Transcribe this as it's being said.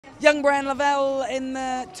Young Brian Levell in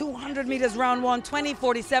the 200 meters round one,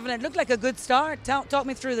 20:47. It looked like a good start. Talk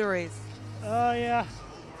me through the race. Yeah,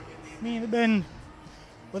 me in the bend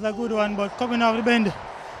was a good one, but coming off the bend,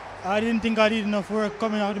 I didn't think I did enough work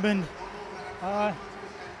coming off the bend. I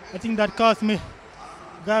think that cost me.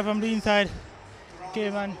 Guy from the inside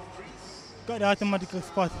came and got the automatic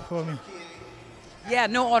spot for me. Yeah,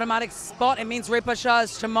 no automatic spot. It means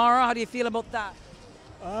repechage tomorrow. How do you feel about that?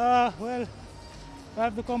 Well, I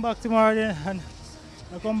have to come back tomorrow then, and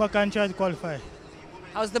I'll come back and try to qualify.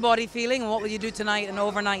 How's the body feeling, and what will you do tonight and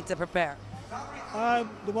overnight to prepare?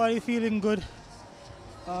 The body feeling good.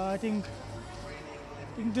 I think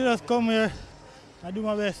to just come here and do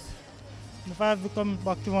my best. If I have to come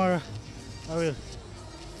back tomorrow, I will.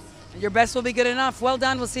 Your best will be good enough. Well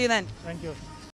done. We'll see you then. Thank you.